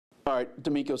All right,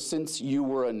 DeMeco, since you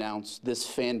were announced, this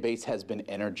fan base has been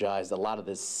energized. A lot of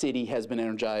the city has been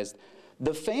energized.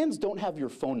 The fans don't have your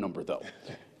phone number, though.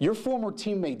 Your former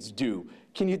teammates do.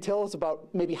 Can you tell us about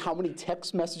maybe how many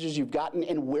text messages you've gotten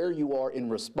and where you are in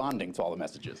responding to all the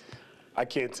messages? I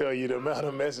can't tell you the amount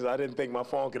of messages. I didn't think my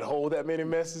phone could hold that many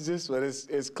messages, but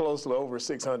it's close to over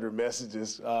 600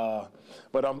 messages.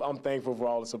 But I'm thankful for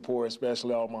all the support,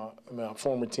 especially all my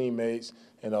former teammates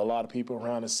and a lot of people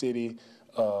around the city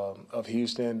of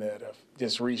Houston that have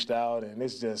just reached out. And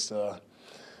it's just,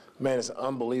 man, it's an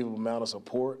unbelievable amount of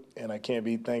support. And I can't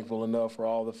be thankful enough for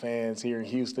all the fans here in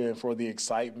Houston for the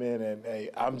excitement. And hey,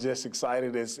 I'm just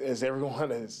excited as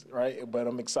everyone is, right? But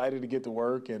I'm excited to get to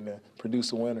work and to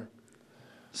produce a winner.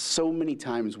 So many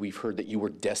times we've heard that you were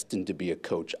destined to be a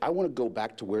coach. I want to go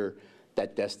back to where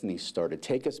that destiny started.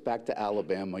 Take us back to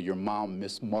Alabama. Your mom,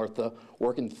 Miss Martha,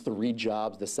 working 3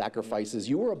 jobs, the sacrifices.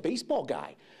 You were a baseball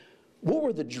guy. What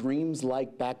were the dreams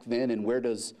like back then, and where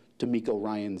does DeMeco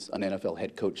Ryans, an NFL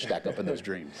head coach, stack up in those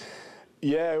dreams?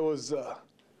 Yeah, it was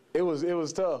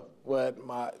tough.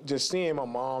 But just seeing my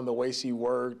mom, the way she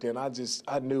worked, and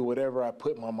I knew whatever I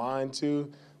put my mind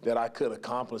to, that I could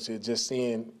accomplish it. Just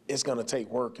seeing it's going to take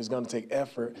work, it's going to take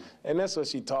effort, and that's what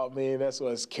she taught me, and that's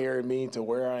what's carried me to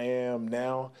where I am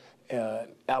now.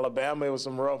 Alabama, it was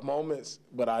some rough moments,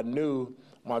 but I knew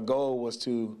my goal was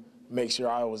to make sure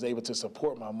I was able to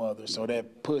support my mother. So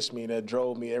that pushed me, that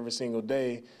drove me every single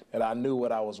day, that I knew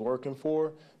what I was working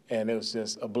for, and it was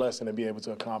just a blessing to be able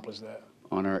to accomplish that.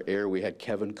 On our air, we had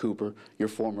Kevin Cooper, your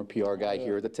former PR guy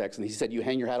here at the Texans. He said you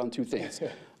hang your hat on 2 things,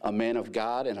 a man of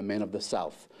God and a man of the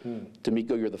South.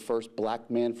 DeMeco, you're the first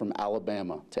black man from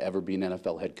Alabama to ever be an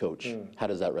NFL head coach. How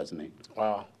does that resonate?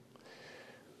 Wow.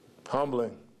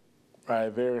 Humbling, right?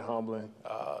 Very humbling.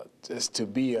 Just to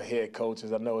be a head coach,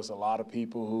 as I know it's a lot of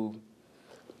people who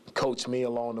coached me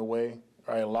along the way,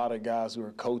 right? A lot of guys who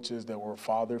were coaches that were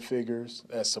father figures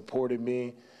that supported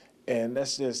me. And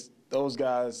that's just, those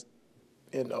guys,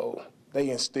 you know,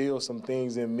 they instill some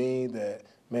things in me that,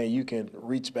 man, you can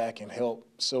reach back and help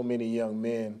so many young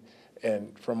men.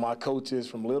 And from my coaches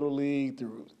from Little League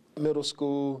through middle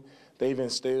school, they've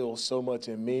instilled so much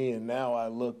in me. And now I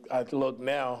look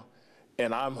now,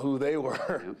 and I'm who they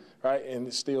were, right?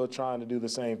 And still trying to do the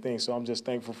same thing. So I'm just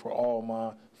thankful for all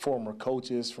my former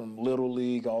coaches from Little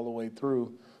League all the way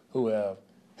through who have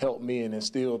helped me and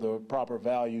instilled the proper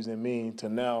values in me to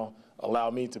now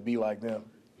allow me to be like them.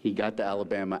 He got to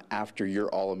Alabama after your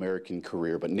All-American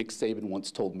career, but Nick Saban once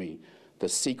told me the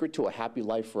secret to a happy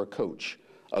life for a coach,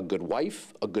 a good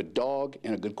wife, a good dog,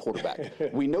 and a good quarterback.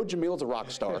 We know Jamil's a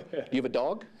rock star. Do you have a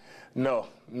dog? No,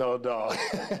 no dog.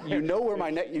 You know where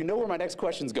my next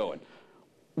question's going.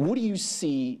 What do you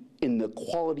see in the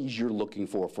qualities you're looking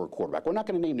for a quarterback? We're not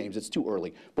going to name names, it's too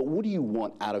early, but what do you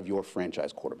want out of your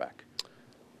franchise quarterback?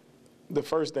 The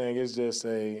first thing is just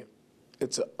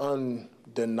it's an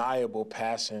undeniable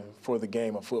passion for the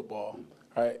game of football,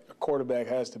 right? A quarterback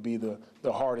has to be the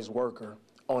hardest worker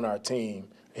on our team.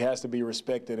 He has to be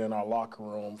respected in our locker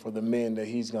room for the men that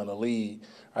he's going to lead,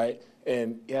 right?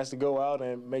 And he has to go out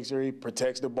and make sure he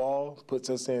protects the ball, puts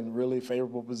us in really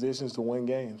favorable positions to win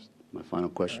games. My final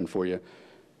question for you.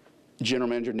 General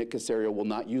Manager Nick Caserio will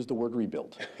not use the word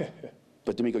rebuild.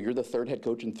 But DeMeco, you're the 3rd head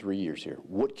coach in 3 years here.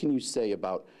 What can you say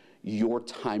about your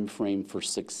time frame for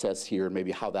success here, and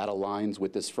maybe how that aligns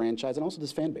with this franchise and also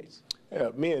this fan base? Yeah,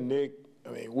 me and Nick, I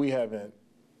mean, we haven't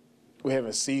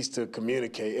ceased to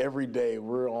communicate. Every day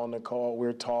we're on the call,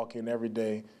 we're talking every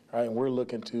day, right? And we're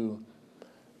looking to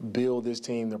build this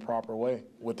team the proper way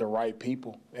with the right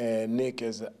people. And Nick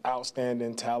is an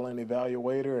outstanding talent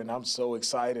evaluator, and I'm so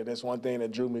excited. That's one thing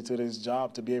that drew me to this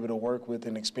job, to be able to work with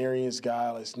an experienced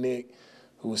guy like Nick,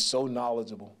 who is so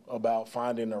knowledgeable about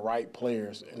finding the right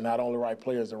players, and not only the right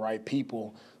players, the right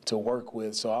people to work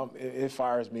with. So it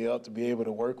fires me up to be able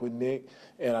to work with Nick,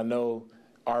 and I know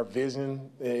our vision,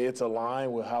 it's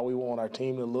aligned with how we want our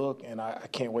team to look, and I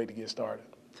can't wait to get started.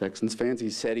 Texans fans, he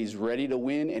said he's ready to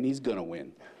win, and he's going to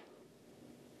win.